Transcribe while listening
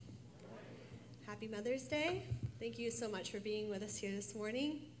Happy Mother's Day. Thank you so much for being with us here this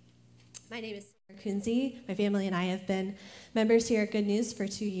morning. My name is Sarah Kunze. My family and I have been members here at Good News for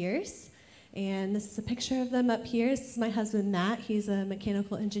 2 years. And this is a picture of them up here. This is my husband, Matt. He's a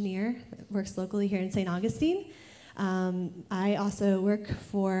mechanical engineer that works locally here in St. Augustine. I also work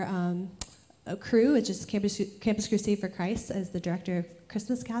for a Cru, which is Campus Crusade for Christ, as the director of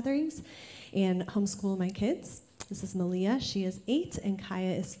Christmas gatherings and homeschool my kids. This is Malia. She is 8, and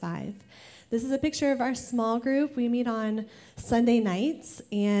Kaya is 5. This is a picture of our small group. We meet on Sunday nights,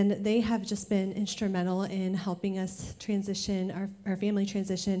 and they have just been instrumental in helping us transition, our family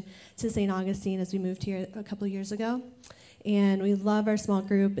transition to St. Augustine as we moved here a couple years ago. And we love our small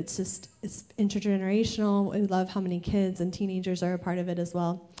group. It's intergenerational. We love how many kids and teenagers are a part of it as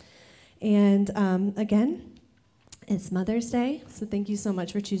well. And again, it's Mother's Day, so thank you so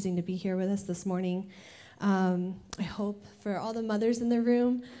much for choosing to be here with us this morning. I hope for all the mothers in the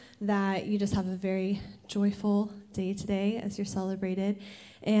room that you just have a very joyful day today as you're celebrated,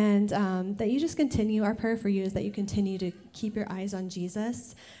 and that you just continue. Our prayer for you is that you continue to keep your eyes on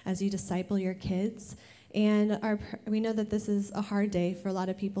Jesus as you disciple your kids. And we know that this is a hard day for a lot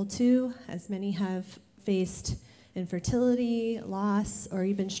of people too, as many have faced infertility, loss, or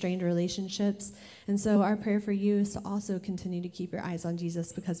even strained relationships. And so our prayer for you is to also continue to keep your eyes on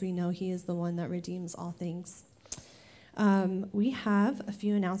Jesus, because we know he is the one that redeems all things. We have a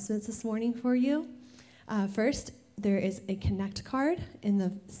few announcements this morning for you. First, there is a Connect card in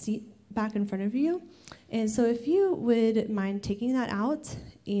the seat back in front of you. And so if you would mind taking that out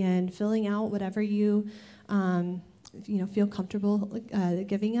and filling out whatever you feel comfortable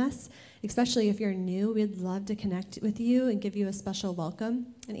giving us, especially if you're new, we'd love to connect with you and give you a special welcome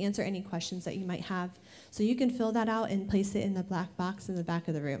and answer any questions that you might have. So you can fill that out and place it in the black box in the back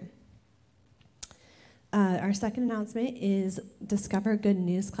of the room. Our second announcement is Discover Good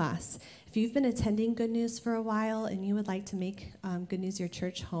News class. If you've been attending Good News for a while and you would like to make Good News your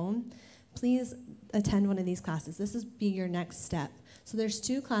church home, please attend one of these classes. This will be your next step. So there's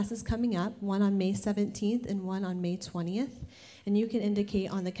 2 classes coming up, one on May 17th and one on May 20th. And you can indicate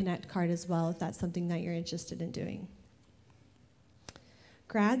on the Connect card as well if that's something that you're interested in doing.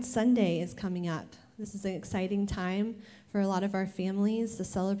 Grad Sunday is coming up. This is an exciting time for a lot of our families to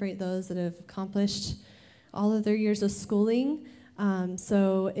celebrate those that have accomplished all of their years of schooling.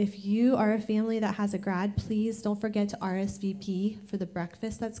 So if you are a family that has a grad, please don't forget to RSVP for the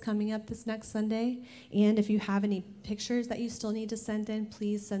breakfast that's coming up this next Sunday. And if you have any pictures that you still need to send in,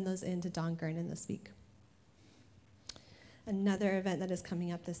 please send those in to Don Gernon this week. Another event that is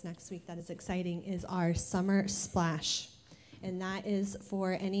coming up this next week that is exciting is our Summer Splash. And that is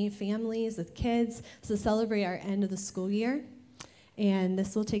for any families with kids to celebrate our end of the school year. And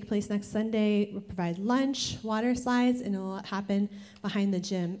this will take place next Sunday. We'll provide lunch, water slides, and it will happen behind the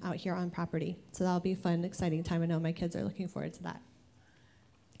gym out here on property. So that'll be a fun, exciting time. I know my kids are looking forward to that.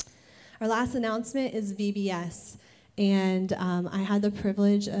 Our last announcement is VBS. And I had the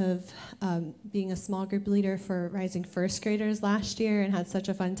privilege of being a small group leader for Rising First Graders last year and had such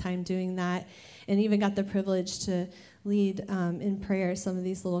a fun time doing that, and even got the privilege to lead in prayer some of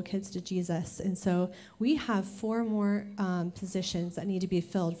these little kids to Jesus. And so we have 4 more positions that need to be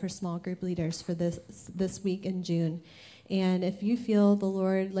filled for small group leaders for this week in June. And if you feel the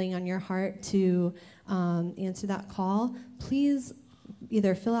Lord laying on your heart to answer that call, please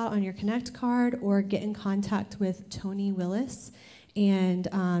either fill out on your Connect card or get in contact with Tony Willis and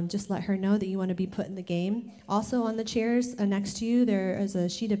just let her know that you want to be put in the game. Also on the chairs next to you, there is a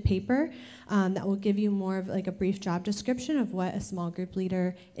sheet of paper that will give you more of like a brief job description of what a small group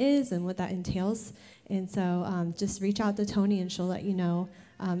leader is and what that entails. And so just reach out to Tony and she'll let you know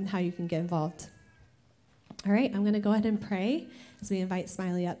how you can get involved. All right, I'm going to go ahead and pray as we invite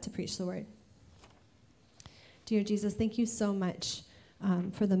Smiley up to preach the word. Dear Jesus, thank you so much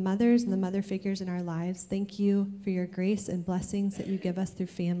for the mothers and the mother figures in our lives. Thank you for your grace and blessings that you give us through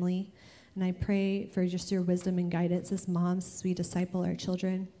family. And I pray for just your wisdom and guidance as moms as we disciple our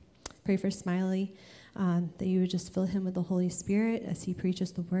children. Pray for Smiley, that you would just fill him with the Holy Spirit as he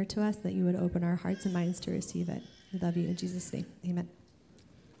preaches the word to us, that you would open our hearts and minds to receive it. We love you in Jesus' name. Amen.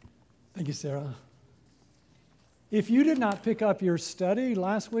 Thank you, Sarah. If you did not pick up your study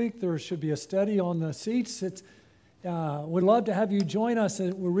last week, there should be a study on the seats. We'd love to have you join us.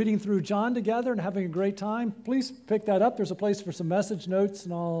 We're reading through John together and having a great time. Please pick that up. There's a place for some message notes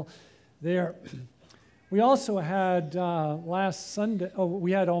and all there. We also had on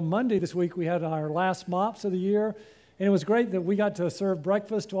Monday this week, we had our last MOPS of the year. And it was great that we got to serve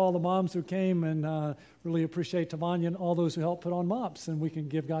breakfast to all the moms who came, and really appreciate Tavanya and all those who helped put on MOPS. And we can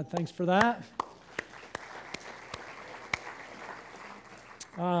give God thanks for that.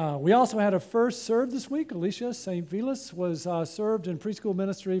 We also had a first serve this week. Alicia St. Velas was served in preschool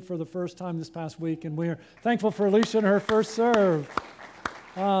ministry for the first time this past week, and we're thankful for Alicia and her first serve.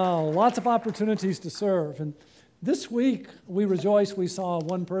 Lots of opportunities to serve. And this week, we rejoice. We saw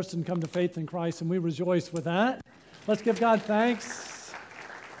one person come to faith in Christ, and we rejoice with that. Let's give God thanks.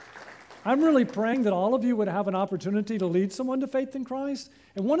 I'm really praying that all of you would have an opportunity to lead someone to faith in Christ.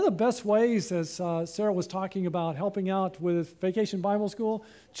 And one of the best ways, as Sarah was talking about helping out with Vacation Bible School,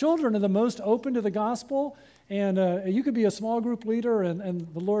 children are the most open to the gospel. And you could be a small group leader,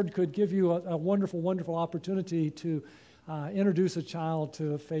 and the Lord could give you a wonderful, wonderful opportunity to introduce a child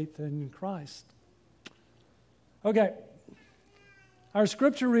to faith in Christ. Okay. Our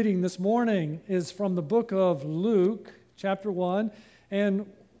scripture reading this morning is from the book of Luke, chapter 1. And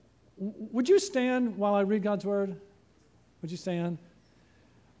would you stand while I read God's word? Would you stand?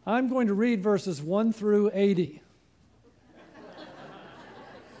 I'm going to read verses 1 through 80.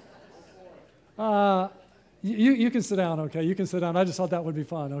 You can sit down, okay? You can sit down. I just thought that would be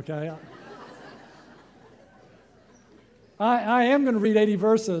fun, okay? I am going to read 80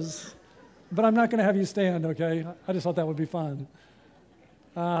 verses, but I'm not going to have you stand, okay? I just thought that would be fun.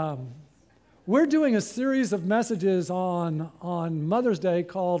 We're doing a series of messages on Mother's Day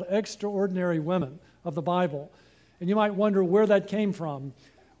called Extraordinary Women of the Bible. And you might wonder where that came from.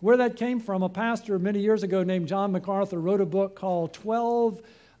 Where that came from, a pastor many years ago named John MacArthur wrote a book called 12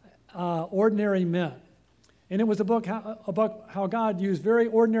 Ordinary Men. And it was a book about how God used very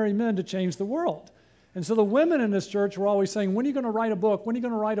ordinary men to change the world. And so the women in this church were always saying, when are you going to write a book? When are you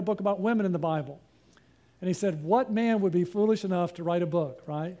going to write a book about women in the Bible? And he said, what man would be foolish enough to write a book,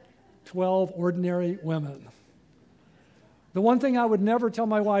 right? 12 ordinary women. The one thing I would never tell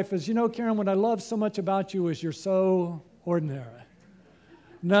my wife is, Karen, what I love so much about you is you're so ordinary.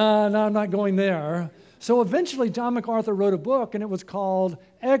 No, I'm not going there. So eventually John MacArthur wrote a book, and it was called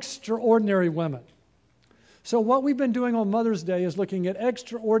Extraordinary Women. So what we've been doing on Mother's Day is looking at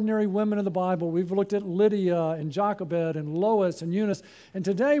extraordinary women in the Bible. We've looked at Lydia and Jochebed and Lois and Eunice. And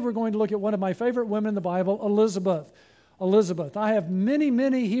today we're going to look at one of my favorite women in the Bible, Elizabeth. Elizabeth. I have many,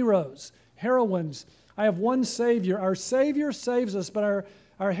 many heroes, heroines. I have one Savior. Our Savior saves us, but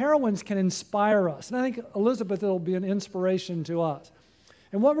our heroines can inspire us. And I think Elizabeth will be an inspiration to us.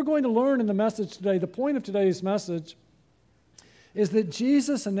 And what we're going to learn in the message today, the point of today's message, is that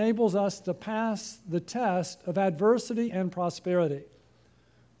Jesus enables us to pass the test of adversity and prosperity.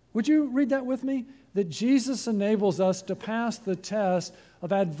 Would you read that with me? That Jesus enables us to pass the test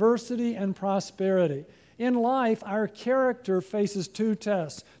of adversity and prosperity. In life, our character faces two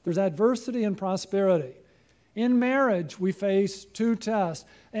tests. There's adversity and prosperity. In marriage, we face two tests.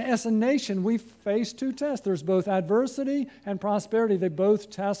 As a nation, we face two tests. There's both adversity and prosperity. They both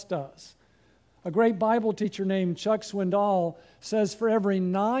test us. A great Bible teacher named Chuck Swindoll says for every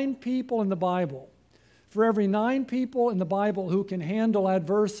 9 people in the Bible who can handle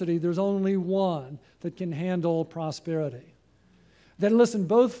adversity, there's only one that can handle prosperity. That, listen,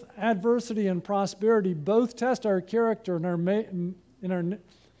 both adversity and prosperity both test our character in our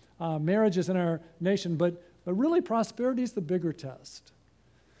marriages in our nation, but really prosperity is the bigger test.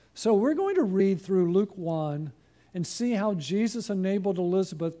 So we're going to read through Luke 1 and see how Jesus enabled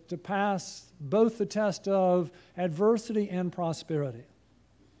Elizabeth to pass both the test of adversity and prosperity.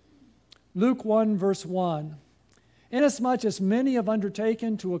 Luke 1, verse 1. Inasmuch as many have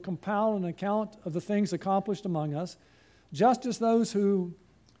undertaken to compile an account of the things accomplished among us, just as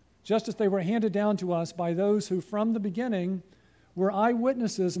they were handed down to us by those who from the beginning were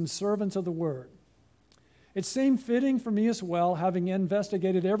eyewitnesses and servants of the word. It seemed fitting for me as well, having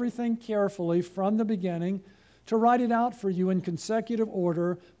investigated everything carefully from the beginning, to write it out for you in consecutive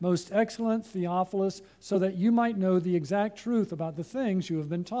order, most excellent Theophilus, so that you might know the exact truth about the things you have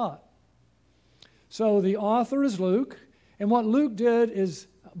been taught. So the author is Luke, and what Luke did is,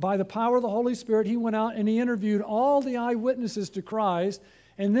 by the power of the Holy Spirit, he went out and he interviewed all the eyewitnesses to Christ,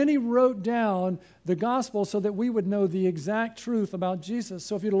 and then he wrote down the gospel so that we would know the exact truth about Jesus.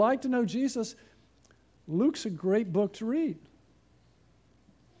 So if you'd like to know Jesus, Luke's a great book to read.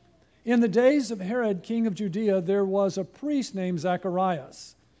 In the days of Herod, king of Judea, there was a priest named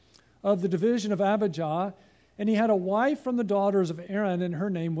Zacharias of the division of Abijah, and he had a wife from the daughters of Aaron, and her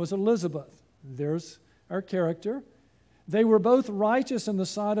name was Elizabeth. There's our character. They were both righteous in the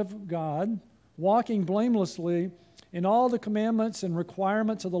sight of God, walking blamelessly in all the commandments and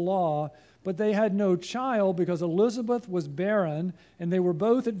requirements of the law, but they had no child because Elizabeth was barren, and they were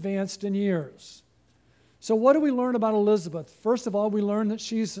both advanced in years. So what do we learn about Elizabeth? First of all, we learn that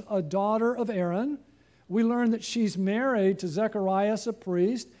she's a daughter of Aaron. We learn that she's married to Zacharias, a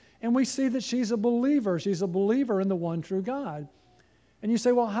priest, and we see that she's a believer. She's a believer in the one true God. And you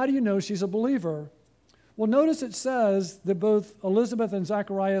say, well, how do you know she's a believer? Well, notice it says that both Elizabeth and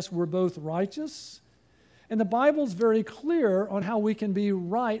Zacharias were both righteous. And the Bible's very clear on how we can be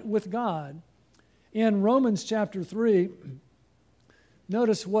right with God. In Romans chapter 3,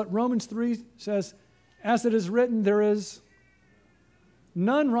 notice what Romans 3 says, as it is written, there is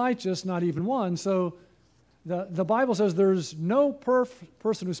none righteous, not even one. So the Bible says there's no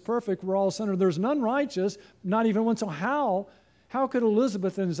person who's perfect, we're all sinners. There's none righteous, not even one. So how could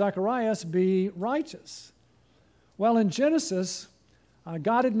Elizabeth and Zacharias be righteous? Well, in Genesis,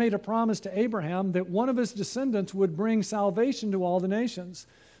 God had made a promise to Abraham that one of his descendants would bring salvation to all the nations.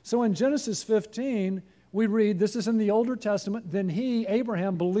 So in Genesis 15, we read, this is in the Older Testament, then he,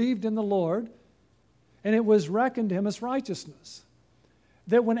 Abraham, believed in the Lord, and it was reckoned to him as righteousness.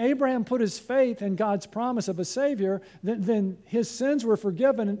 That when Abraham put his faith in God's promise of a Savior, then his sins were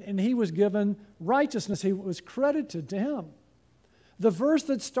forgiven and he was given righteousness. He was credited to him. The verse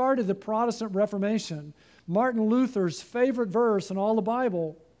that started the Protestant Reformation, Martin Luther's favorite verse in all the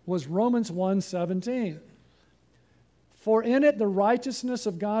Bible, was Romans 1:17. For in it the righteousness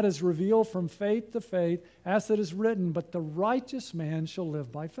of God is revealed from faith to faith, as it is written, but the righteous man shall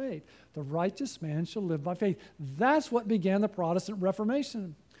live by faith. The righteous man shall live by faith. That's what began the Protestant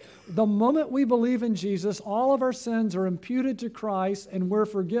Reformation. The moment we believe in Jesus, all of our sins are imputed to Christ and we're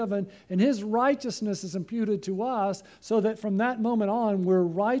forgiven, and his righteousness is imputed to us, so that from that moment on, we're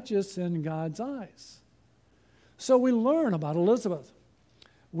righteous in God's eyes. So we learn about Elizabeth.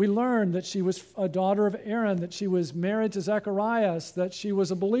 We learn that she was a daughter of Aaron, that she was married to Zacharias, that she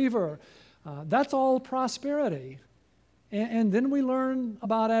was a believer. That's all prosperity. And then we learn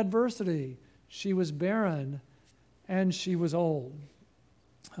about adversity. She was barren and she was old.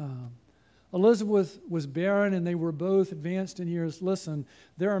 Elizabeth was barren and they were both advanced in years. Listen,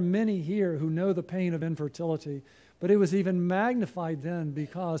 there are many here who know the pain of infertility, but it was even magnified then,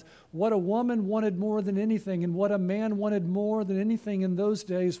 because what a woman wanted more than anything and what a man wanted more than anything in those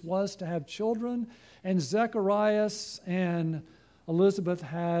days was to have children, and Zacharias and Elizabeth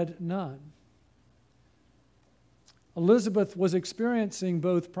had none. Elizabeth was experiencing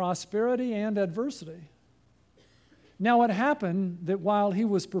both prosperity and adversity. Now it happened that while he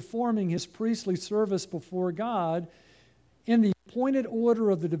was performing his priestly service before God, in the appointed order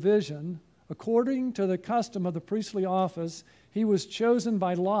of the division, according to the custom of the priestly office, he was chosen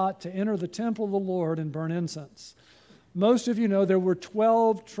by lot to enter the temple of the Lord and burn incense. Most of you know there were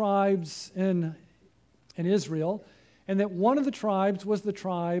 12 tribes in Israel, and that one of the tribes was the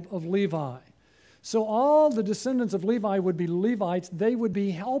tribe of Levi. So all the descendants of Levi would be Levites. They would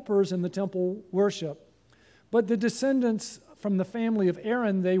be helpers in the temple worship. But the descendants from the family of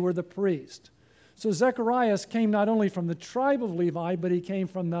Aaron, they were the priest. So Zacharias came not only from the tribe of Levi, but he came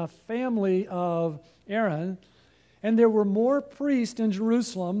from the family of Aaron. And there were more priests in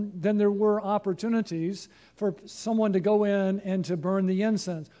Jerusalem than there were opportunities for someone to go in and to burn the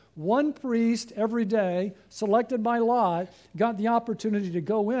incense. One priest every day, selected by lot, got the opportunity to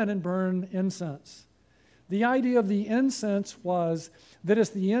go in and burn incense. The idea of the incense was that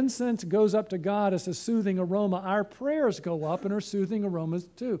as the incense goes up to God as a soothing aroma, our prayers go up and are soothing aromas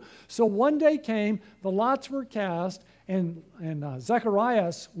too. So one day came, the lots were cast, and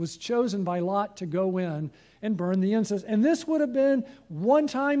Zacharias was chosen by Lot to go in and burn the incense. And this would have been one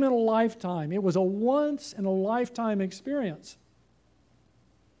time in a lifetime. It was a once in a lifetime experience.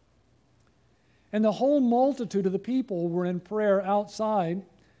 And the whole multitude of the people were in prayer outside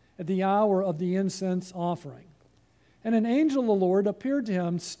at the hour of the incense offering. And an angel of the Lord appeared to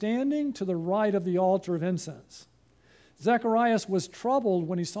him standing to the right of the altar of incense. Zacharias was troubled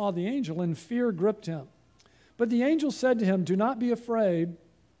when he saw the angel, and fear gripped him. But the angel said to him, "Do not be afraid,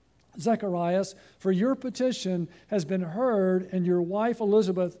 Zacharias, for your petition has been heard, and your wife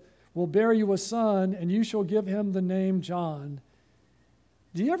Elizabeth will bear you a son, and you shall give him the name John."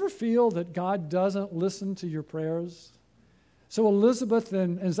 Do you ever feel that God doesn't listen to your prayers? So Elizabeth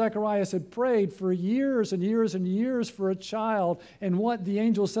and Zacharias had prayed for years and years and years for a child, and what the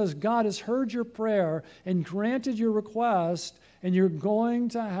angel says, God has heard your prayer and granted your request, and you're going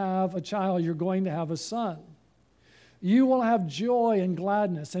to have a child, you're going to have a son. You will have joy and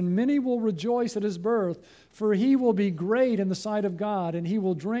gladness, and many will rejoice at his birth, for he will be great in the sight of God, and he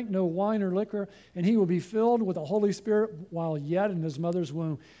will drink no wine or liquor, and he will be filled with the Holy Spirit while yet in his mother's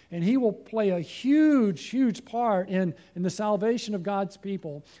womb. And he will play a huge, huge part in the salvation of God's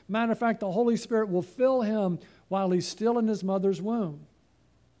people. Matter of fact, the Holy Spirit will fill him while he's still in his mother's womb.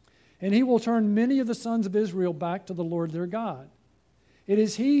 And he will turn many of the sons of Israel back to the Lord their God. It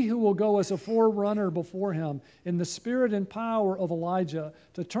is he who will go as a forerunner before him in the spirit and power of Elijah,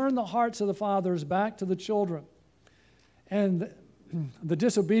 to turn the hearts of the fathers back to the children, and the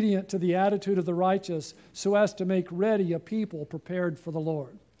disobedient to the attitude of the righteous, so as to make ready a people prepared for the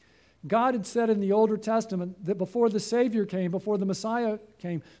Lord. God had said in the Older Testament that before the Savior came, before the Messiah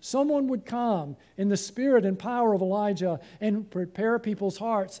came, someone would come in the spirit and power of Elijah and prepare people's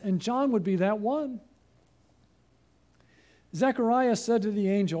hearts, and John would be that one. Zechariah said to the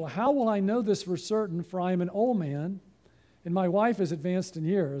angel, "How will I know this for certain, for I am an old man, and my wife is advanced in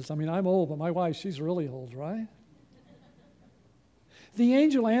years." I mean, I'm old, but my wife, she's really old, right? The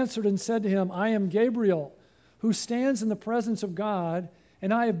angel answered and said to him, "I am Gabriel, who stands in the presence of God,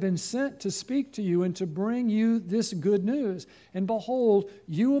 and I have been sent to speak to you and to bring you this good news. And behold,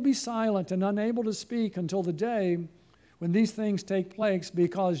 you will be silent and unable to speak until the day when these things take place,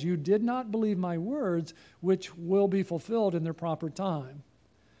 because you did not believe my words, which will be fulfilled in their proper time."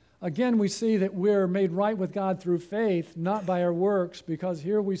 Again, we see that we're made right with God through faith, not by our works, because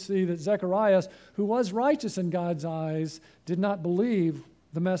here we see that Zechariah, who was righteous in God's eyes, did not believe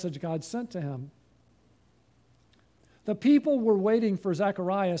the message God sent to him. The people were waiting for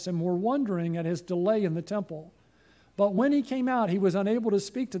Zacharias and were wondering at his delay in the temple. But when he came out, he was unable to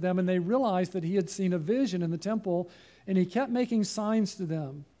speak to them, and they realized that he had seen a vision in the temple, and he kept making signs to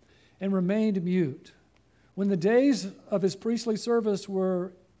them and remained mute. When the days of his priestly service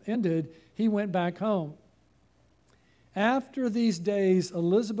were ended, he went back home. After these days,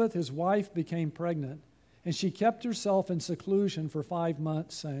 Elizabeth, his wife, became pregnant, and she kept herself in seclusion for 5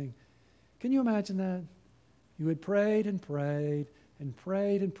 months, saying, can you imagine that? You had prayed and prayed and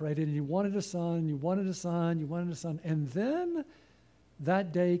prayed and prayed, and you wanted a son, you wanted a son, you wanted a son. And then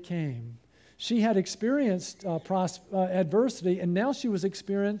that day came. She had experienced adversity, and now she was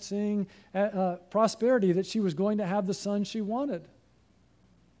experiencing prosperity, that she was going to have the son she wanted.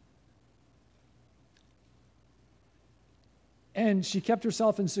 And she kept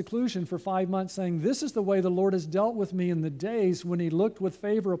herself in seclusion for 5 months, saying, "This is the way the Lord has dealt with me in the days when he looked with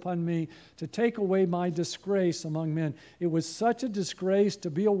favor upon me to take away my disgrace among men." It was such a disgrace to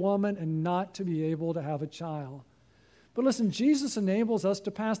be a woman and not to be able to have a child. But listen, Jesus enables us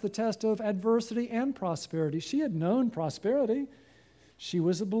to pass the test of adversity and prosperity. She had known prosperity. She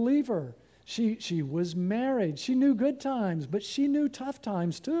was a believer. She was married. She knew good times, but she knew tough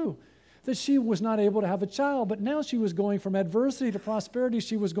times too. That she was not able to have a child, but now she was going from adversity to prosperity.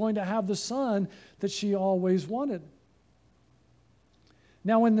 She was going to have the son that she always wanted.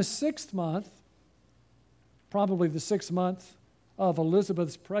 Now in the 6th month, probably the 6th month of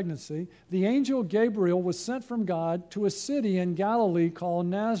Elizabeth's pregnancy, the angel Gabriel was sent from God to a city in Galilee called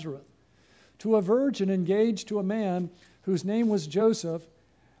Nazareth, to a virgin engaged to a man whose name was Joseph,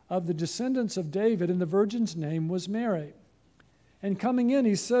 of the descendants of David, and the virgin's name was Mary. And coming in,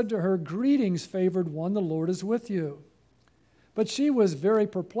 he said to her, "Greetings, favored one, the Lord is with you." But she was very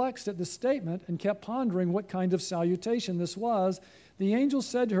perplexed at the statement and kept pondering what kind of salutation this was. The angel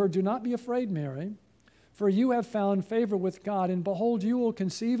said to her, "Do not be afraid, Mary, for you have found favor with God, and behold, you will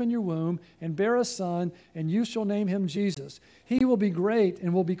conceive in your womb and bear a son, and you shall name him Jesus. He will be great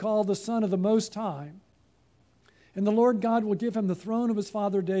and will be called the Son of the Most High. And the Lord God will give him the throne of his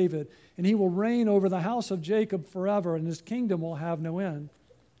father David, and he will reign over the house of Jacob forever, and his kingdom will have no end."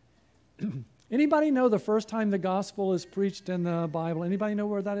 Anybody know the first time the gospel is preached in the Bible? Anybody know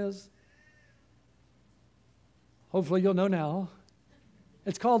where that is? Hopefully you'll know now.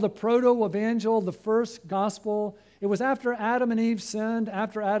 It's called the Proto-Evangel, the first gospel. It was after Adam and Eve sinned.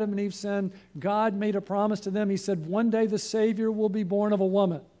 After Adam and Eve sinned, God made a promise to them. He said, one day the Savior will be born of a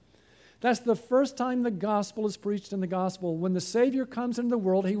woman. That's the first time the gospel is preached in the gospel. When the Savior comes into the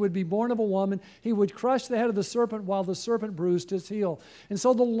world, he would be born of a woman. He would crush the head of the serpent while the serpent bruised his heel. And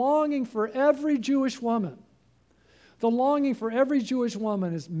so the longing for every Jewish woman,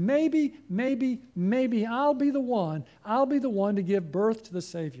 is maybe I'll be the one to give birth to the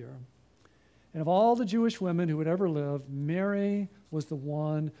Savior. And of all the Jewish women who had ever lived, Mary was the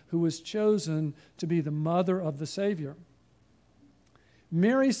one who was chosen to be the mother of the Savior.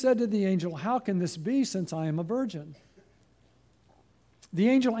 Mary said to the angel, "How can this be, since I am a virgin?" The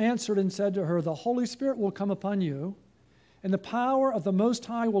angel answered and said to her, "The Holy Spirit will come upon you, and the power of the Most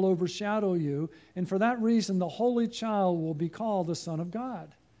High will overshadow you, and for that reason the Holy Child will be called the Son of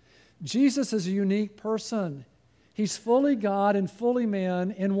God." Jesus is a unique person. He's fully God and fully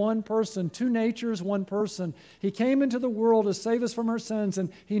man in one person, two natures, one person. He came into the world to save us from our sins, and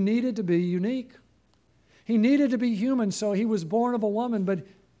he needed to be unique. He needed to be human, so he was born of a woman, but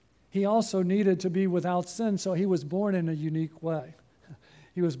he also needed to be without sin, so he was born in a unique way.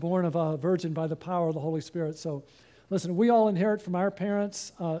 He was born of a virgin by the power of the Holy Spirit. So listen, we all inherit from our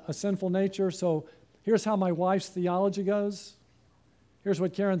parents a sinful nature, so here's how my wife's theology goes. Here's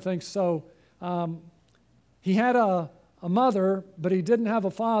what Karen thinks. So he had a a mother, but he didn't have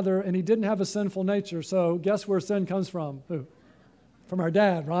a father, and he didn't have a sinful nature. So guess where sin comes from? Who? From our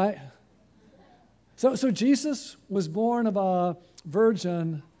dad, right? So Jesus was born of a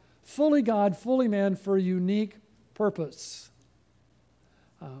virgin, fully God, fully man, for a unique purpose.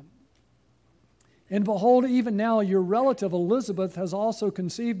 And behold, even now your relative Elizabeth has also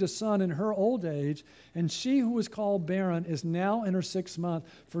conceived a son in her old age, and she who was called barren is now in her 6th month,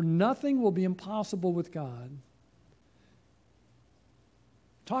 for nothing will be impossible with God.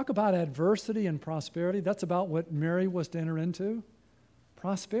 Talk about adversity and prosperity. That's about what Mary was to enter into.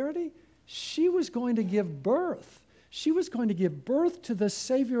 Prosperity? She was going to give birth. She was going to give birth to the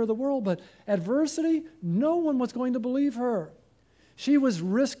Savior of the world, but adversity, no one was going to believe her. She was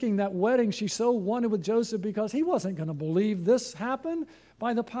risking that wedding she so wanted with Joseph because he wasn't going to believe this happened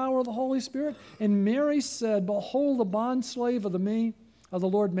by the power of the Holy Spirit. And Mary said, "Behold, the bondslave of the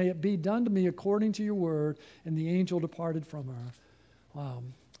Lord, may it be done to me according to your word." And the angel departed from her. Wow.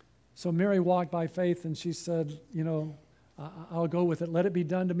 So Mary walked by faith and she said, I'll go with it. Let it be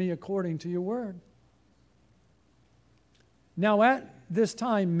done to me according to your word. Now at this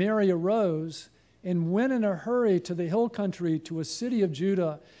time, Mary arose and went in a hurry to the hill country to a city of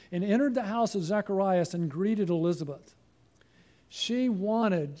Judah and entered the house of Zacharias and greeted Elizabeth. She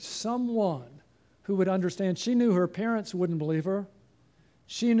wanted someone who would understand. She knew her parents wouldn't believe her.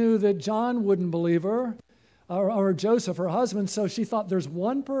 She knew that John wouldn't believe her, or Joseph, her husband, so she thought there's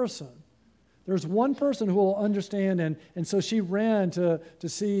one person who will understand, and so she ran to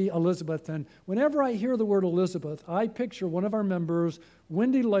see Elizabeth. And whenever I hear the word Elizabeth, I picture one of our members,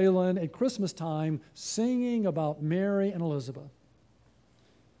 Wendy Leyland, at Christmas time singing about Mary and Elizabeth.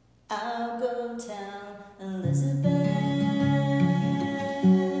 I'll go tell Elizabeth,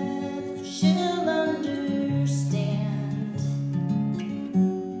 she'll understand.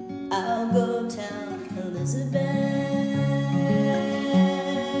 I'll go tell Elizabeth,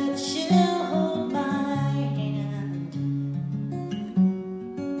 she'll hold my hand,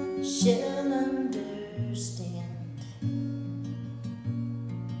 she'll understand.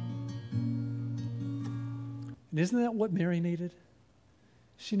 And isn't that what Mary needed?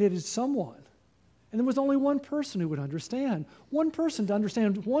 She needed someone. And there was only one person who would understand. One person to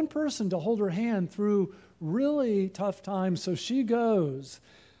understand, one person to hold her hand through really tough times. So she goes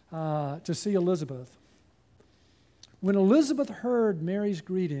to see Elizabeth. When Elizabeth heard Mary's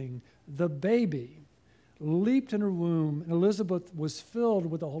greeting, the baby leaped in her womb, and Elizabeth was filled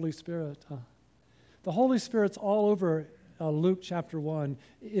with the Holy Spirit. The Holy Spirit's all over Luke chapter 1.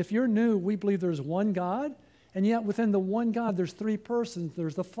 If you're new, we believe there's one God. And yet within the one God, there's three persons.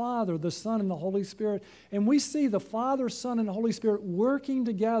 There's the Father, the Son, and the Holy Spirit. And we see the Father, Son, and the Holy Spirit working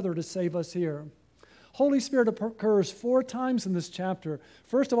together to save us here. Holy Spirit occurs 4 times in this chapter.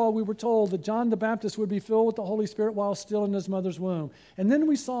 First of all, we were told that John the Baptist would be filled with the Holy Spirit while still in his mother's womb. And then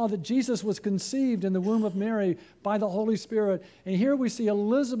we saw that Jesus was conceived in the womb of Mary by the Holy Spirit. And here we see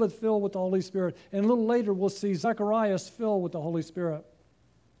Elizabeth filled with the Holy Spirit. And a little later, we'll see Zacharias filled with the Holy Spirit.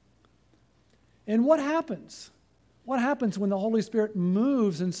 And what happens? What happens when the Holy Spirit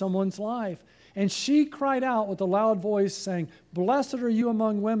moves in someone's life? And she cried out with a loud voice, saying, "Blessed are you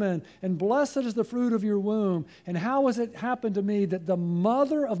among women, and blessed is the fruit of your womb. And how has it happened to me that the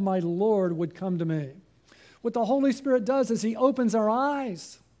mother of my Lord would come to me?" What the Holy Spirit does is He opens our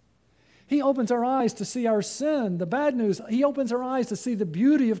eyes. He opens our eyes to see our sin, the bad news. He opens our eyes to see the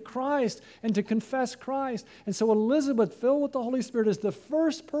beauty of Christ and to confess Christ. And so Elizabeth, filled with the Holy Spirit, is the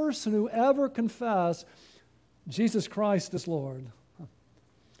first person who ever confessed Jesus Christ as Lord.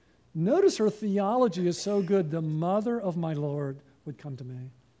 Notice her theology is so good. The mother of my Lord would come to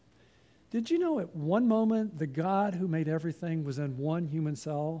me. Did you know at one moment the God who made everything was in one human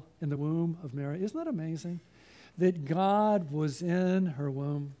cell in the womb of Mary? Isn't that amazing? That God was in her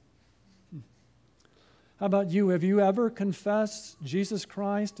womb. How about you? Have you ever confessed Jesus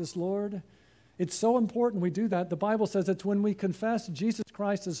Christ as Lord? It's so important we do that. The Bible says it's when we confess Jesus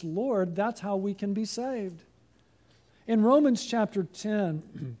Christ as Lord, that's how we can be saved. In Romans chapter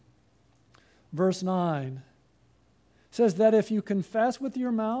 10, verse 9, says that if you confess with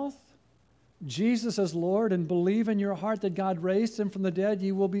your mouth Jesus as Lord and believe in your heart that God raised him from the dead,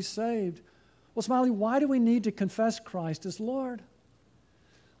 you will be saved. Well, Smiley, why do we need to confess Christ as Lord?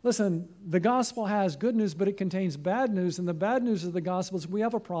 Listen, the gospel has good news, but it contains bad news, and the bad news of the gospel is we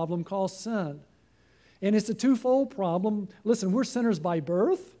have a problem called sin. And it's a twofold problem. Listen, we're sinners by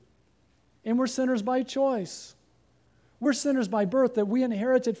birth, and we're sinners by choice. We're sinners by birth, that we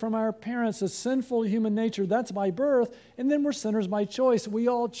inherited from our parents a sinful human nature. That's by birth. And then we're sinners by choice. We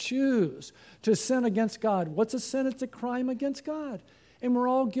all choose to sin against God. What's a sin? It's a crime against God. And we're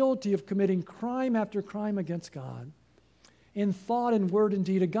all guilty of committing crime after crime against God. in thought and word and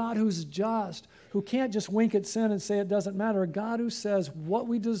deed, a God who's just, who can't just wink at sin and say it doesn't matter, a God who says what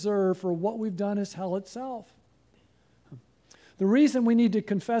we deserve for what we've done is hell itself. The reason we need to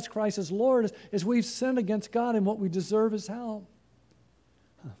confess Christ as Lord is we've sinned against God and what we deserve is hell.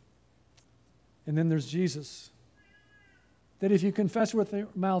 And then there's Jesus. That if you confess with your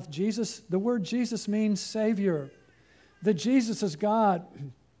mouth Jesus, the word Jesus means Savior. That Jesus is God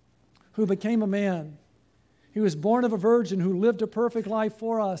who became a man. He was born of a virgin who lived a perfect life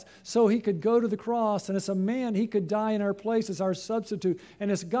for us so he could go to the cross. And as a man, he could die in our place as our substitute. And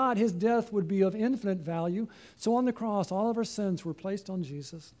as God, his death would be of infinite value. So on the cross, all of our sins were placed on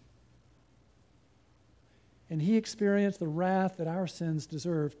Jesus. And he experienced the wrath that our sins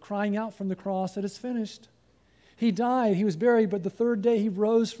deserve, crying out from the cross that it's finished. He died, he was buried, but the third day he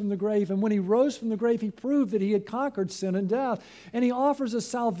rose from the grave. And when he rose from the grave, he proved that he had conquered sin and death. And he offers us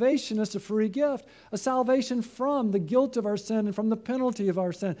salvation as a free gift, a salvation from the guilt of our sin and from the penalty of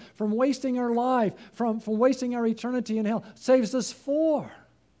our sin, from wasting our life, from wasting our eternity in hell. Saves us for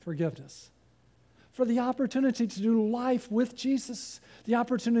forgiveness, for the opportunity to do life with Jesus, the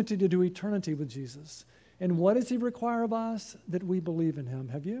opportunity to do eternity with Jesus. And what does he require of us? That we believe in him.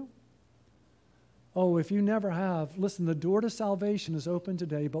 Have you? Oh, if you never have, listen, the door to salvation is open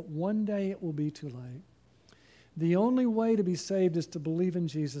today, but one day it will be too late. The only way to be saved is to believe in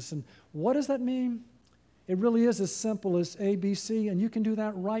Jesus. And what does that mean? It really is as simple as A, B, C, and you can do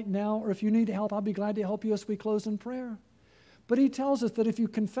that right now, or if you need help, I'll be glad to help you as we close in prayer. But he tells us that if you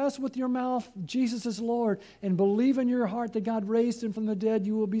confess with your mouth Jesus is Lord and believe in your heart that God raised him from the dead,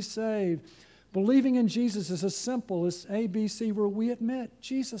 you will be saved. Believing in Jesus is as simple as A, B, C, where we admit,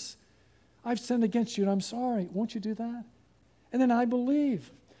 Jesus, I've sinned against you and I'm sorry. Won't you do that? And then I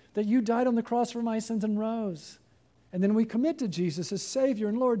believe that you died on the cross for my sins and rose. And then we commit to Jesus as Savior.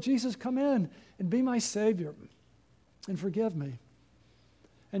 And Lord, Jesus, come in and be my Savior and forgive me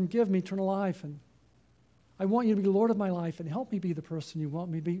and give me eternal life. And I want you to be Lord of my life and help me be the person you want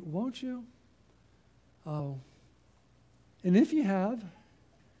me to be. Won't you? Oh. And if you have,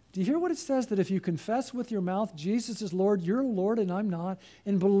 do you hear what it says? That if you confess with your mouth Jesus is Lord, you're Lord and I'm not,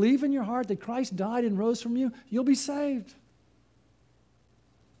 and believe in your heart that Christ died and rose from you, you'll be saved.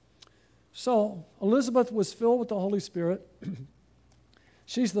 So, Elizabeth was filled with the Holy Spirit.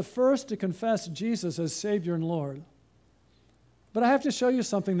 She's the first to confess Jesus as Savior and Lord. But I have to show you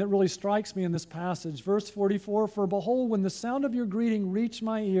something that really strikes me in this passage. Verse 44, for behold, when the sound of your greeting reached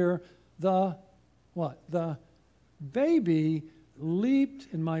my ear, the baby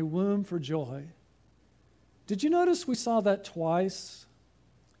leaped in my womb for joy. Did you notice we saw that twice?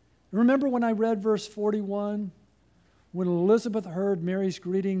 Remember when I read verse 41? When Elizabeth heard Mary's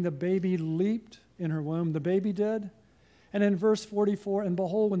greeting, the baby leaped in her womb. The baby did. And in verse 44, and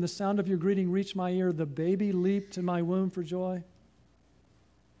behold, when the sound of your greeting reached my ear, the baby leaped in my womb for joy.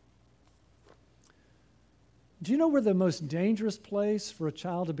 Do you know where the most dangerous place for a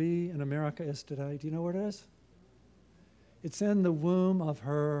child to be in America is today? Do you know where it is? It's in the womb of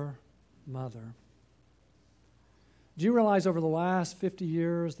her mother. Do you realize over the last 50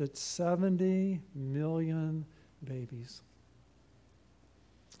 years that 70 million babies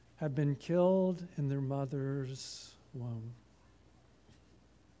have been killed in their mother's womb?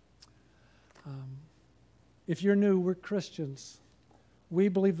 If you're new, we're Christians. We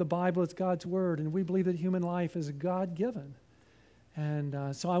believe the Bible is God's Word, and we believe that human life is God-given.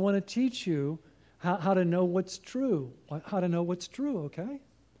 And so I want to teach you how to know what's true. How to know what's true, okay?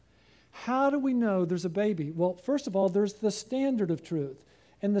 How do we know there's a baby? Well, first of all, there's the standard of truth.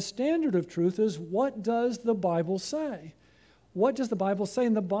 And the standard of truth is, what does the Bible say? What does the Bible say?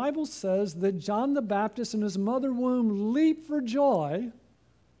 And the Bible says that John the Baptist in his mother womb leaped for joy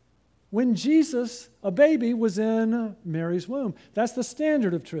when Jesus, a baby, was in Mary's womb. That's the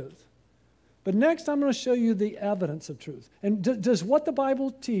standard of truth. But next I'm going to show you the evidence of truth. And does what the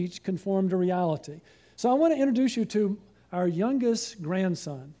Bible teach conform to reality? So I want to introduce you to our youngest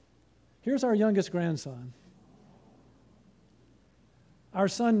grandson. Here's our youngest grandson. Our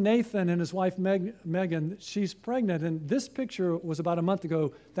son Nathan and his wife Megan, she's pregnant, and this picture was about a month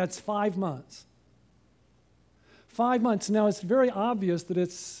ago. That's 5 months. 5 months. Now it's very obvious that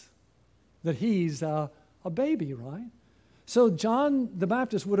he's a baby, right? So John the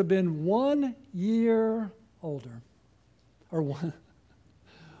Baptist would have been 1 year older, or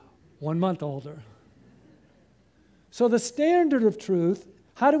 1 month older. So the standard of truth,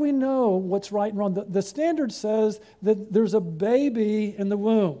 how do we know what's right and wrong? The standard says that there's a baby in the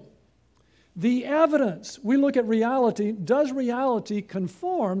womb. The evidence, we look at reality. Does reality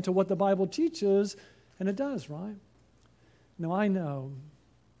conform to what the Bible teaches? And it does, right? Now I know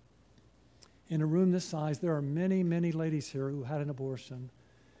in a room this size, there are many, many ladies here who had an abortion.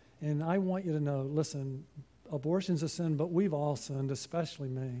 And I want you to know, listen, abortion's a sin, but we've all sinned, especially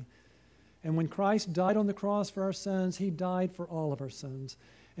me. And when Christ died on the cross for our sins, he died for all of our sins.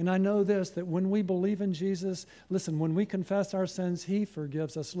 And I know this, that when we believe in Jesus, listen, when we confess our sins, he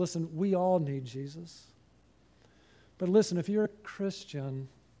forgives us. Listen, we all need Jesus. But listen, if you're a Christian,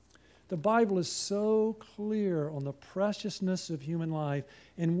 the Bible is so clear on the preciousness of human life,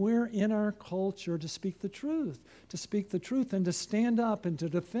 and we're in our culture to speak the truth and to stand up and to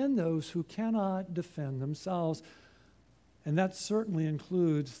defend those who cannot defend themselves. And that certainly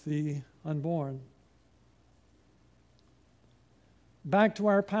includes the unborn. Back to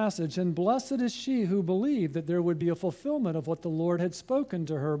our passage, and blessed is she who believed that there would be a fulfillment of what the Lord had spoken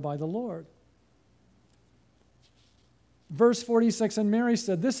to her by the Lord. Verse 46, and Mary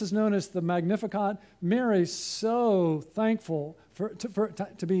said, this is known as the Magnificat. Mary's so thankful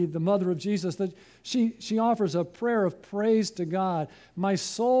to be the mother of Jesus that she offers a prayer of praise to God. My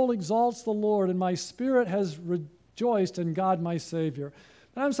soul exalts the Lord, and my spirit has rejoiced in God my Savior.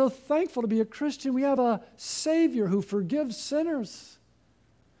 And I'm so thankful to be a Christian. We have a Savior who forgives sinners.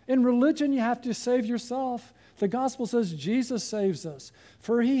 In religion, you have to save yourself. The gospel says Jesus saves us,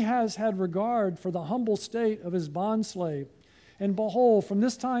 for he has had regard for the humble state of his bondslave. And behold, from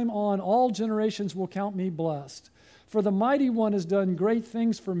this time on, all generations will count me blessed. For the mighty one has done great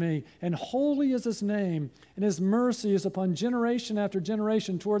things for me, and holy is his name, and his mercy is upon generation after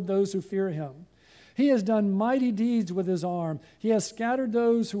generation toward those who fear him. He has done mighty deeds with his arm. He has scattered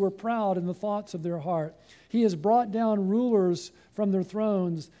those who were proud in the thoughts of their heart. He has brought down rulers from their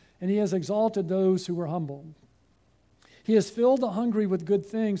thrones, and he has exalted those who were humble. He has filled the hungry with good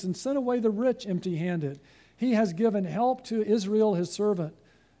things and sent away the rich empty-handed. He has given help to Israel, his servant,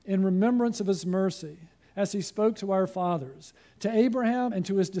 in remembrance of his mercy, as he spoke to our fathers, to Abraham and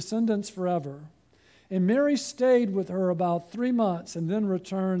to his descendants forever. And Mary stayed with her about 3 months and then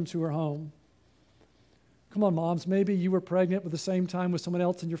returned to her home. Come on, moms, maybe you were pregnant at the same time with someone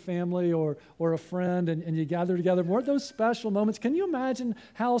else in your family or a friend, and you gathered together. Weren't those special moments? Can you imagine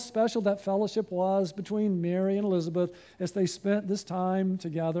how special that fellowship was between Mary and Elizabeth as they spent this time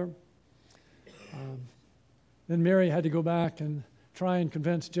together? Then Mary had to go back and try and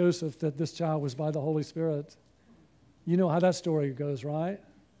convince Joseph that this child was by the Holy Spirit. You know how that story goes, right?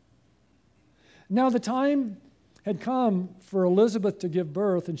 Now the time had come for Elizabeth to give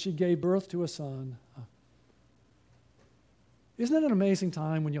birth, and she gave birth to a son. Isn't it an amazing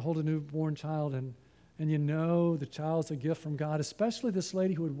time when you hold a newborn child and you know the child's a gift from God, especially this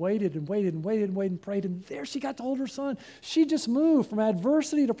lady who had waited and waited and waited and waited and prayed, and there she got to hold her son. She just moved from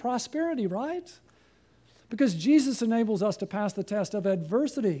adversity to prosperity, right? Because Jesus enables us to pass the test of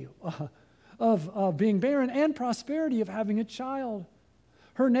adversity, of being barren, and prosperity of having a child.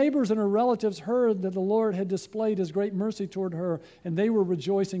 Her neighbors and her relatives heard that the Lord had displayed his great mercy toward her, and they were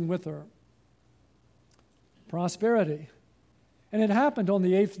rejoicing with her. Prosperity. And it happened on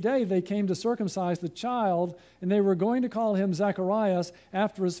the 8th day they came to circumcise the child, and they were going to call him Zacharias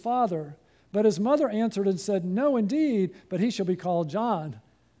after his father. But his mother answered and said, no, indeed, but he shall be called John.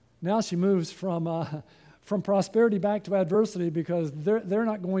 Now she moves from prosperity back to adversity because they're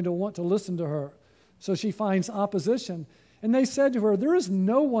not going to want to listen to her. So she finds opposition. And they said to her, there is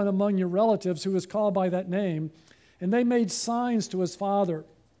no one among your relatives who is called by that name. And they made signs to his father,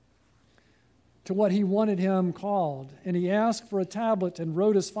 to what he wanted him called. And he asked for a tablet and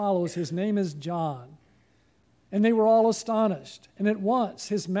wrote as follows, his name is John. And they were all astonished. And at once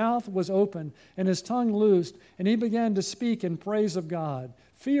his mouth was open and his tongue loosed, and he began to speak in praise of God.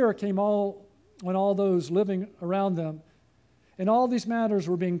 Fear came on all those living around them. And all these matters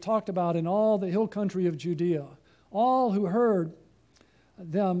were being talked about in all the hill country of Judea. All who heard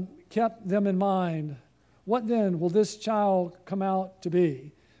them kept them in mind. What then will this child come out to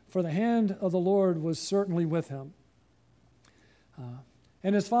be? For the hand of the Lord was certainly with him.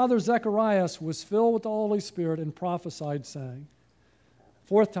 And his father Zacharias was filled with the Holy Spirit and prophesied, saying,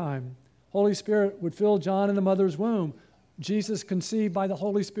 4th time, Holy Spirit would fill John in the mother's womb. Jesus conceived by the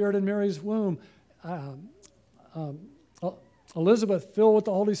Holy Spirit in Mary's womb. Elizabeth filled with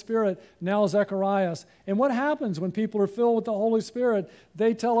the Holy Spirit, now Zacharias. And what happens when people are filled with the Holy Spirit?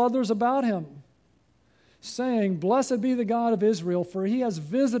 They tell others about him, saying, blessed be the God of Israel, for he has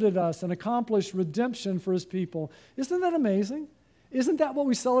visited us and accomplished redemption for his people. Isn't that amazing? Isn't that what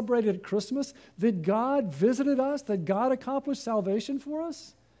we celebrated at Christmas? That God visited us, that God accomplished salvation for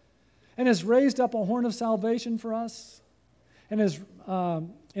us, and has raised up a horn of salvation for us, and has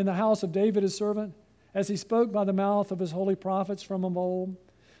in the house of David his servant, as he spoke by the mouth of his holy prophets from of old.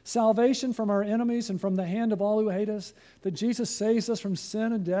 Salvation from our enemies and from the hand of all who hate us, that Jesus saves us from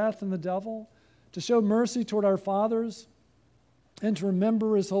sin and death and the devil, to show mercy toward our fathers, and to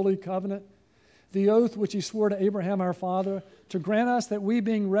remember his holy covenant, the oath which he swore to Abraham our father, to grant us that we,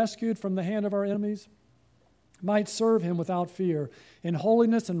 being rescued from the hand of our enemies, might serve him without fear, in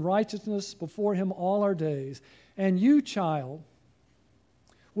holiness and righteousness before him all our days. And you, child,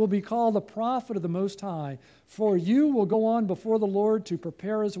 will be called the prophet of the Most High, for you will go on before the Lord to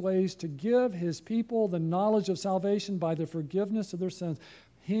prepare his ways, to give his people the knowledge of salvation by the forgiveness of their sins.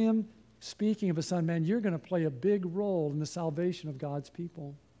 Him speaking of his son, man, you're going to play a big role in the salvation of God's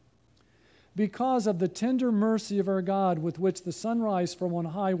people. Because of the tender mercy of our God, with which the sunrise from on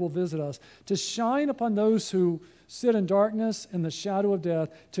high will visit us, to shine upon those who sit in darkness and the shadow of death,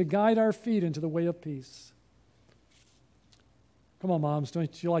 to guide our feet into the way of peace. Come on, moms,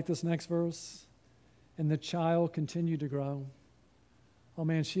 don't you like this next verse? And the child continued to grow. Oh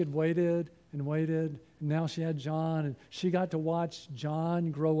man, she had waited and waited, and now she had John, and she got to watch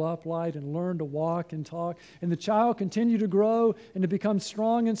John grow up light and learn to walk and talk. And the child continued to grow and to become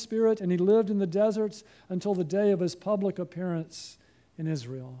strong in spirit, and he lived in the deserts until the day of his public appearance in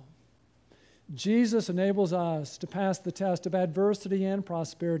Israel. Jesus enables us to pass the test of adversity and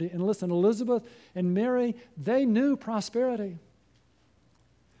prosperity. And listen, Elizabeth and Mary, they knew prosperity.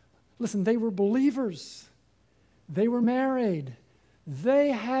 Listen, they were believers. They were married. They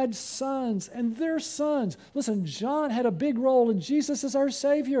had sons, and their sons. Listen, John had a big role, and Jesus is our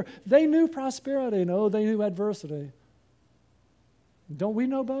Savior. They knew prosperity, and oh, they knew adversity. Don't we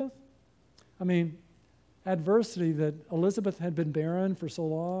know both? I mean, adversity that Elizabeth had been barren for so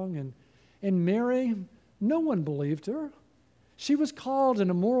long, and Mary, no one believed her. She was called an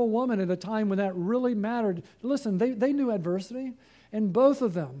immoral woman at a time when that really mattered. Listen, they knew adversity, and both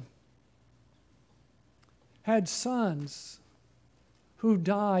of them had sons who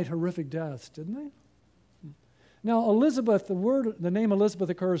died horrific deaths, didn't they? Now, Elizabeth, the name Elizabeth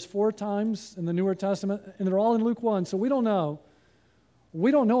occurs 4 times in the Newer Testament, and they're all in Luke 1, so we don't know.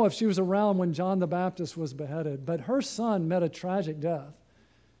 We don't know if she was around when John the Baptist was beheaded, but her son met a tragic death.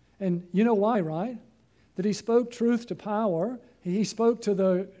 And you know why, right? That he spoke truth to power. He spoke to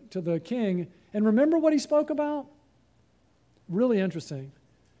the king. And remember what he spoke about? Really interesting.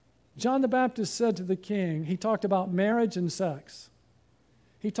 John the Baptist said to the king, he talked about marriage and sex.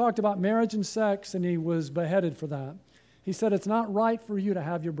 He talked about marriage and sex, and he was beheaded for that. He said, it's not right for you to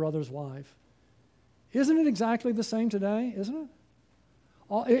have your brother's wife. Isn't it exactly the same today, isn't it?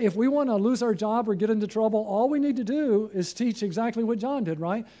 If we want to lose our job or get into trouble, all we need to do is teach exactly what John did,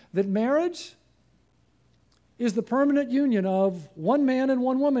 right? That marriage is the permanent union of one man and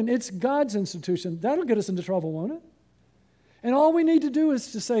one woman. It's God's institution. That'll get us into trouble, won't it? And all we need to do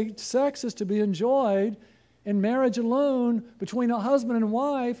is to say sex is to be enjoyed in marriage alone between a husband and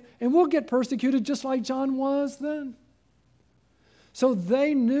wife, and we'll get persecuted just like John was then. So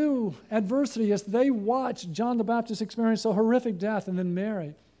they knew adversity as they watched John the Baptist experience a horrific death and then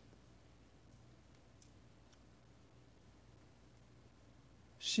Mary.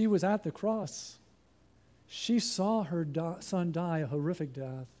 She was at the cross. She saw her son die a horrific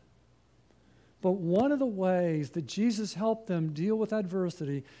death. But one of the ways that Jesus helped them deal with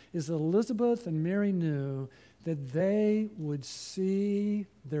adversity is that Elizabeth and Mary knew that they would see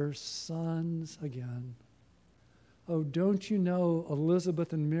their sons again. Oh, don't you know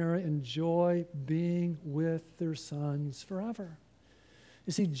Elizabeth and Mary enjoy being with their sons forever?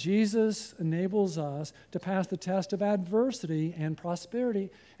 You see, Jesus enables us to pass the test of adversity and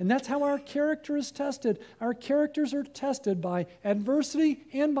prosperity, and that's how our character is tested. Our characters are tested by adversity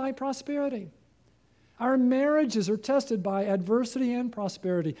and by prosperity. Our marriages are tested by adversity and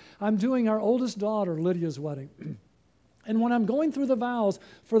prosperity. I'm doing our oldest daughter, Lydia's wedding. And when I'm going through the vows,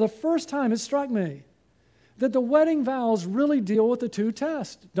 for the first time it struck me that the wedding vows really deal with the 2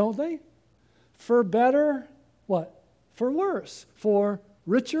 tests, don't they? For better, what? For worse. For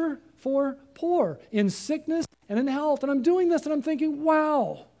richer, for poor. In sickness and in health. And I'm doing this and I'm thinking,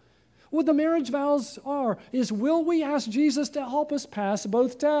 wow. What the marriage vows are is, will we ask Jesus to help us pass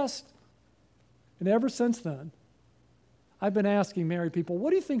both tests? And ever since then, I've been asking married people, what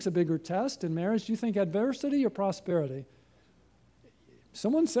do you think is a bigger test in marriage? Do you think adversity or prosperity?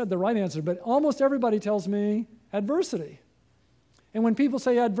 Someone said the right answer, but almost everybody tells me adversity. And when people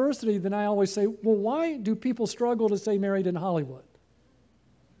say adversity, then I always say, well, why do people struggle to stay married in Hollywood?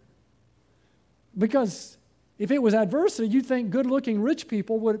 Because if it was adversity, you'd think good-looking rich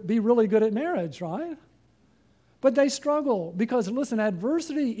people would be really good at marriage, right? But they struggle because, listen,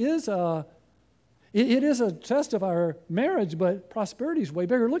 adversity is it is a test of our marriage, but prosperity is way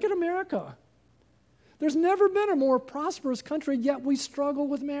bigger. Look at America. There's never been a more prosperous country, yet we struggle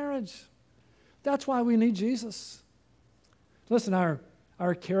with marriage. That's why we need Jesus. Listen, our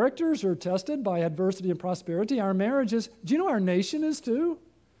Our characters are tested by adversity and prosperity. Our marriages, do you know our nation is too?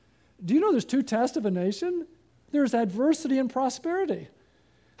 Do you know there's two tests of a nation? There's adversity and prosperity.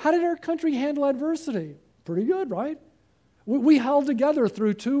 How did our country handle adversity? Pretty good, right? We held together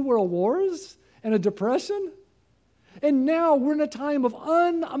through 2 world wars and a depression. And now we're in a time of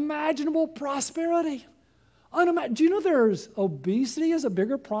unimaginable prosperity. Do you know there's obesity is a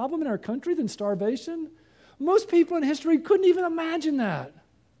bigger problem in our country than starvation? Most people in history couldn't even imagine that.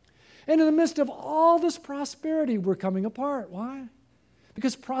 And in the midst of all this prosperity, we're coming apart. Why?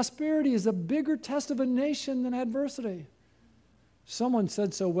 Because prosperity is a bigger test of a nation than adversity. Someone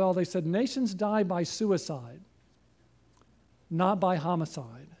said so well, they said, nations die by suicide, not by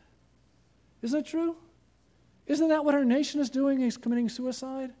homicide. Isn't it true? Isn't that what our nation is doing, is committing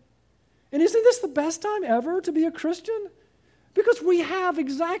suicide? And isn't this the best time ever to be a Christian? Because we have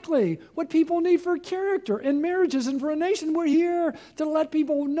exactly what people need for character in marriages and for a nation. We're here to let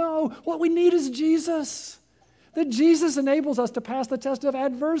people know what we need is Jesus. That Jesus enables us to pass the test of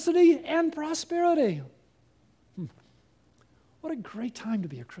adversity and prosperity. What a great time to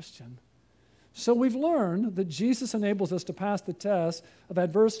be a Christian. So we've learned that Jesus enables us to pass the test of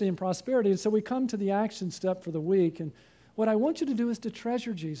adversity and prosperity. And so we come to the action step for the week. And what I want you to do is to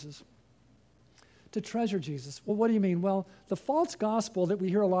treasure Jesus. To treasure Jesus. Well, what do you mean? Well, the false gospel that we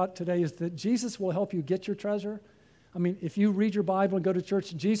hear a lot today is that Jesus will help you get your treasure. I mean, if you read your Bible and go to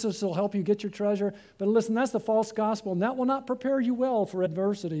church, Jesus will help you get your treasure. But listen, that's the false gospel, and that will not prepare you well for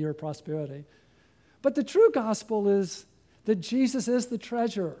adversity or prosperity. But the true gospel is that Jesus is the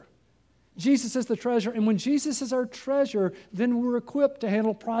treasure. Jesus is the treasure, and when Jesus is our treasure, then we're equipped to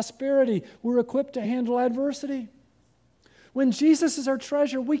handle prosperity. We're equipped to handle adversity. When Jesus is our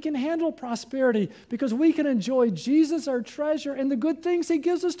treasure, we can handle prosperity because we can enjoy Jesus, our treasure, and the good things He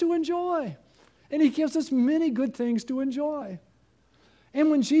gives us to enjoy. And He gives us many good things to enjoy.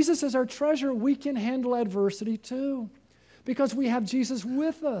 And when Jesus is our treasure, we can handle adversity too because we have Jesus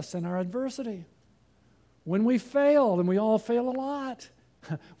with us in our adversity. When we fail, and we all fail a lot,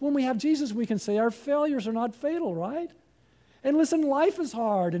 when we have Jesus, we can say our failures are not fatal, right? And listen, life is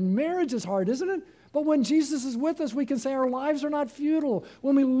hard and marriage is hard, isn't it? But when Jesus is with us, we can say our lives are not futile.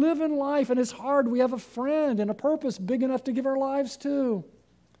 When we live in life and it's hard, we have a friend and a purpose big enough to give our lives to.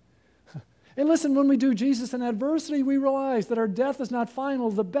 And listen, when we do Jesus in adversity, we realize that our death is not final.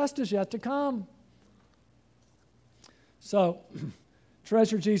 The best is yet to come. So,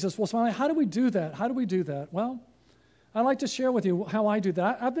 treasure Jesus. Well, Smiley, how do we do that? How do we do that? Well, I'd like to share with you how I do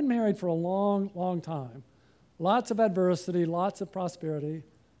that. I've been married for a long, long time. Lots of adversity, lots of prosperity.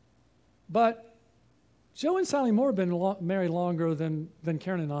 But Joe and Sally Moore have been married longer than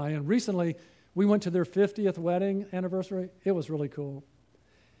Karen and I, and recently we went to their 50th wedding anniversary. It was really cool.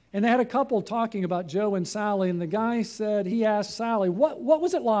 And they had a couple talking about Joe and Sally, and the guy said, he asked Sally, what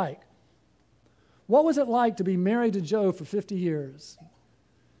was it like? What was it like to be married to Joe for 50 years?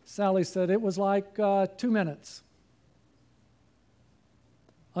 Sally said, it was like 2 minutes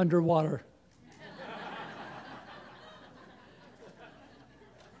underwater.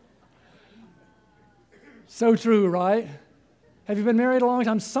 So true, right? Have you been married a long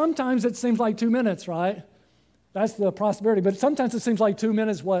time? Sometimes it seems like 2 minutes, right? That's the prosperity. But sometimes it seems like 2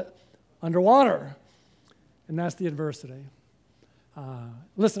 minutes, what? Underwater. And that's the adversity.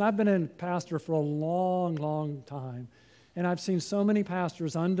 Listen, I've been in pastor for a long, long time. And I've seen so many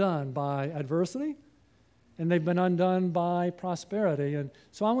pastors undone by adversity. And they've been undone by prosperity. And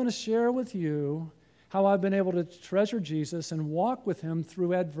so I want to share with you how I've been able to treasure Jesus and walk with Him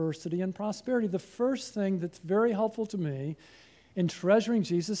through adversity and prosperity. The first thing that's very helpful to me in treasuring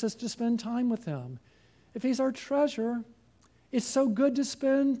Jesus is to spend time with Him. If He's our treasure, it's so good to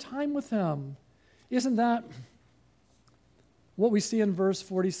spend time with Him. Isn't that what we see in verse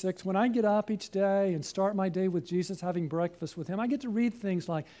 46? When I get up each day and start my day with Jesus, having breakfast with Him, I get to read things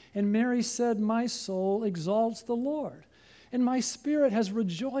like, and Mary said, my soul exalts the Lord. And my spirit has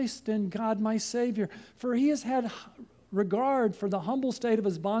rejoiced in God my Savior, for He has had regard for the humble state of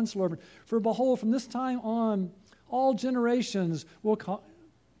His bondservant. For behold, from this time on, all generations will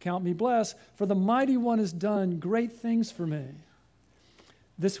count me blessed, for the Mighty One has done great things for me.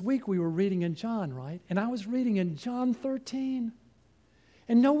 This week we were reading in John, right? And I was reading in John 13.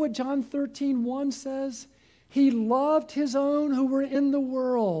 And know what John 13:1 says? He loved His own who were in the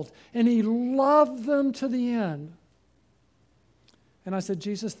world, and He loved them to the end. And I said,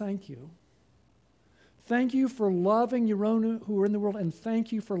 Jesus, thank you. Thank you for loving your own who are in the world, and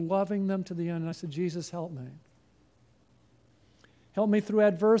thank you for loving them to the end. And I said, Jesus, help me. Help me through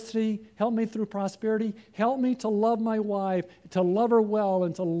adversity. Help me through prosperity. Help me to love my wife, to love her well,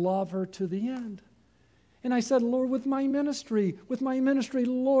 and to love her to the end. And I said, Lord, with my ministry,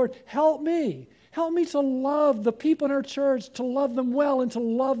 Lord, help me. Help me to love the people in our church, to love them well and to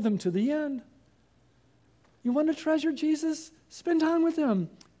love them to the end. You want to treasure Jesus? Spend time with him.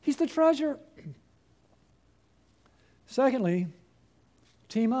 He's the treasure. Secondly,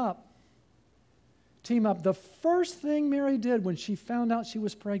 team up. Team up. The first thing Mary did when she found out she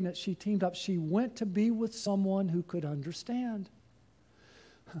was pregnant, she teamed up. She went to be with someone who could understand.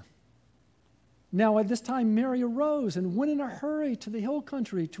 Now, at this time, Mary arose and went in a hurry to the hill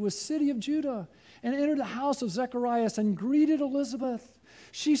country, to a city of Judah, and entered the house of Zacharias and greeted Elizabeth.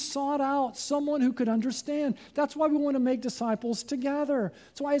 She sought out someone who could understand. That's why we want to make disciples together.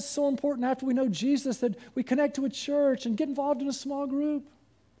 That's why it's so important after we know Jesus that we connect to a church and get involved in a small group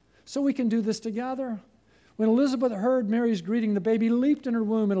so we can do this together. When Elizabeth heard Mary's greeting, the baby leaped in her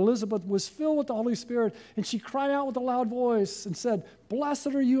womb, and Elizabeth was filled with the Holy Spirit, and she cried out with a loud voice and said,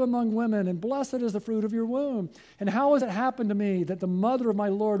 "Blessed are you among women, and blessed is the fruit of your womb. And how has it happened to me that the mother of my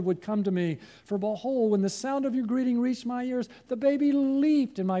Lord would come to me? For behold, when the sound of your greeting reached my ears, the baby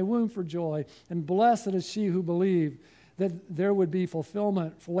leaped in my womb for joy. And blessed is she who believed that there would be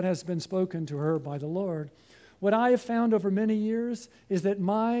fulfillment for what has been spoken to her by the Lord." What I have found over many years is that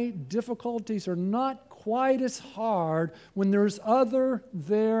my difficulties are not quite as hard when there's other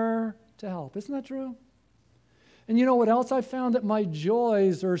there to help. Isn't that true? And you know what else I found? That my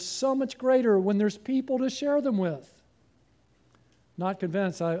joys are so much greater when there's people to share them with. Not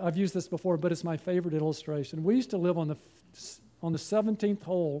convinced. I've used this before, but it's my favorite illustration. We used to live on the 17th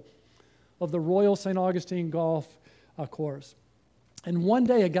hole of the Royal St. Augustine golf course. And one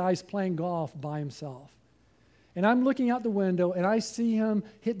day a guy's playing golf by himself. And I'm looking out the window, and I see him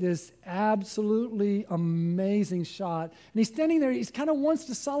hit this absolutely amazing shot. And he's standing there. He kind of wants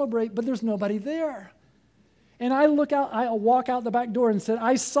to celebrate, but there's nobody there. And I walk out the back door and said,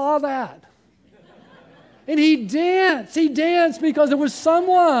 "I saw that." And he danced. He danced because there was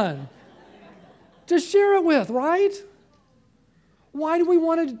someone to share it with, right? Why do we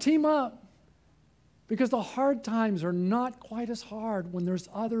want to team up? Because the hard times are not quite as hard when there's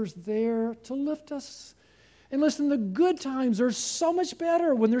others there to lift us. And listen, the good times are so much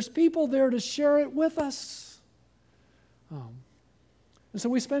better when there's people there to share it with us. And so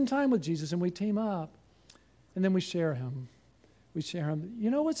we spend time with Jesus and we team up, and then we share him. We share him.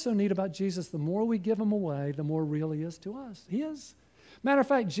 You know what's so neat about Jesus? The more we give him away, the more real he is to us. He is. Matter of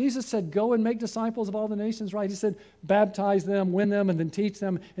fact, Jesus said, "Go and make disciples of all the nations," right? He said, "Baptize them, win them, and then teach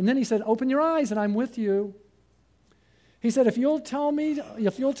them." And then he said, "Open your eyes and I'm with you." He said, if you'll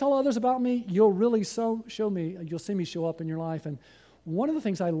tell others about me, you'll really show me, you'll see me show up in your life. And one of the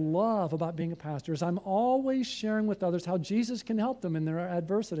things I love about being a pastor is I'm always sharing with others how Jesus can help them in their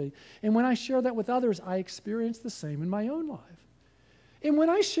adversity. And when I share that with others, I experience the same in my own life. And when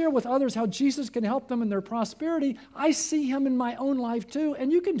I share with others how Jesus can help them in their prosperity, I see him in my own life too,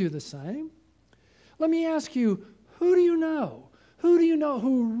 and you can do the same. Let me ask you, who do you know? Who do you know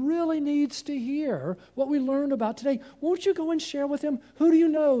who really needs to hear what we learned about today? Won't you go and share with him? Who do you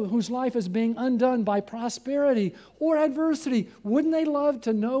know whose life is being undone by prosperity or adversity? Wouldn't they love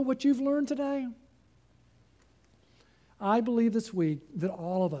to know what you've learned today? I believe this week that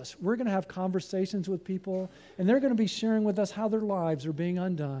all of us, we're going to have conversations with people, and they're going to be sharing with us how their lives are being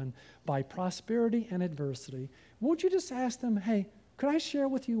undone by prosperity and adversity. Won't you just ask them, "Hey, could I share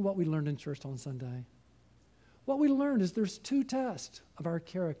with you what we learned in church on Sunday?" What we learned is there's two tests of our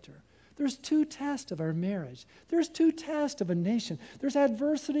character. There's two tests of our marriage. There's two tests of a nation. There's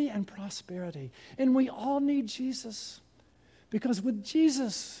adversity and prosperity. And we all need Jesus. Because with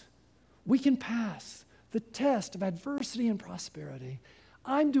Jesus, we can pass the test of adversity and prosperity.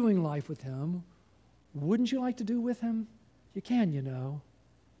 I'm doing life with him. Wouldn't you like to do with him? You can, you know.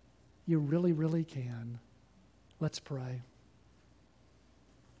 You really, really can. Let's pray.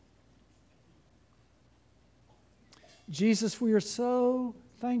 Jesus, we are so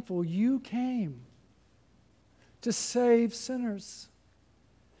thankful you came to save sinners.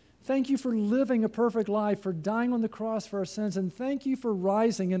 Thank you for living a perfect life, for dying on the cross for our sins, and thank you for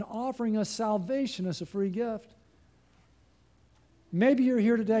rising and offering us salvation as a free gift. Maybe you're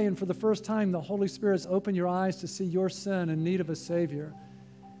here today and for the first time the Holy Spirit's opened your eyes to see your sin in need of a Savior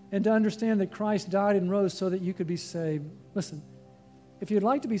and to understand that Christ died and rose so that you could be saved. Listen, if you'd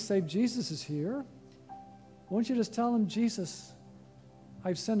like to be saved, Jesus is here. Won't you just tell him, "Jesus,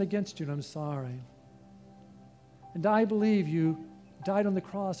 I've sinned against you and I'm sorry. And I believe you died on the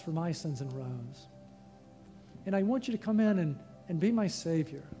cross for my sins and rose. And I want you to come in and be my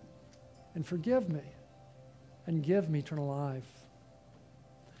Savior and forgive me and give me eternal life.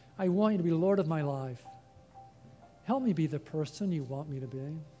 I want you to be Lord of my life. Help me be the person you want me to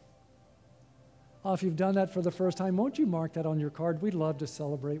be. If you've done that for the first time, won't you mark that on your card? We'd love to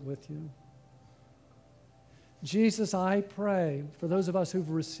celebrate with you. Jesus, I pray for those of us who've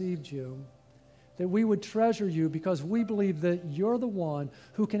received you, that we would treasure you because we believe that you're the one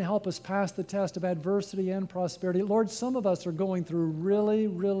who can help us pass the test of adversity and prosperity. Lord, some of us are going through really,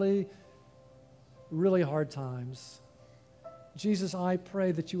 really, really hard times. Jesus, I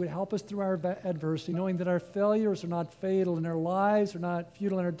pray that you would help us through our adversity, knowing that our failures are not fatal and our lives are not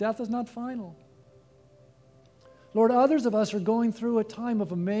futile and our death is not final. Lord, others of us are going through a time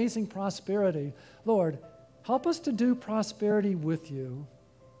of amazing prosperity. Lord, help us to do prosperity with you.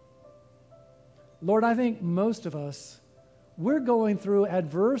 Lord, I think most of us, we're going through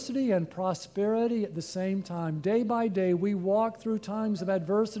adversity and prosperity at the same time. Day by day, we walk through times of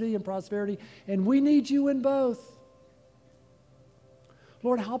adversity and prosperity, and we need you in both.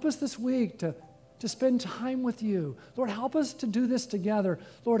 Lord, help us this week to spend time with you. Lord, help us to do this together.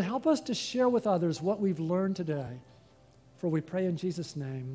 Lord, help us to share with others what we've learned today. For we pray in Jesus' name.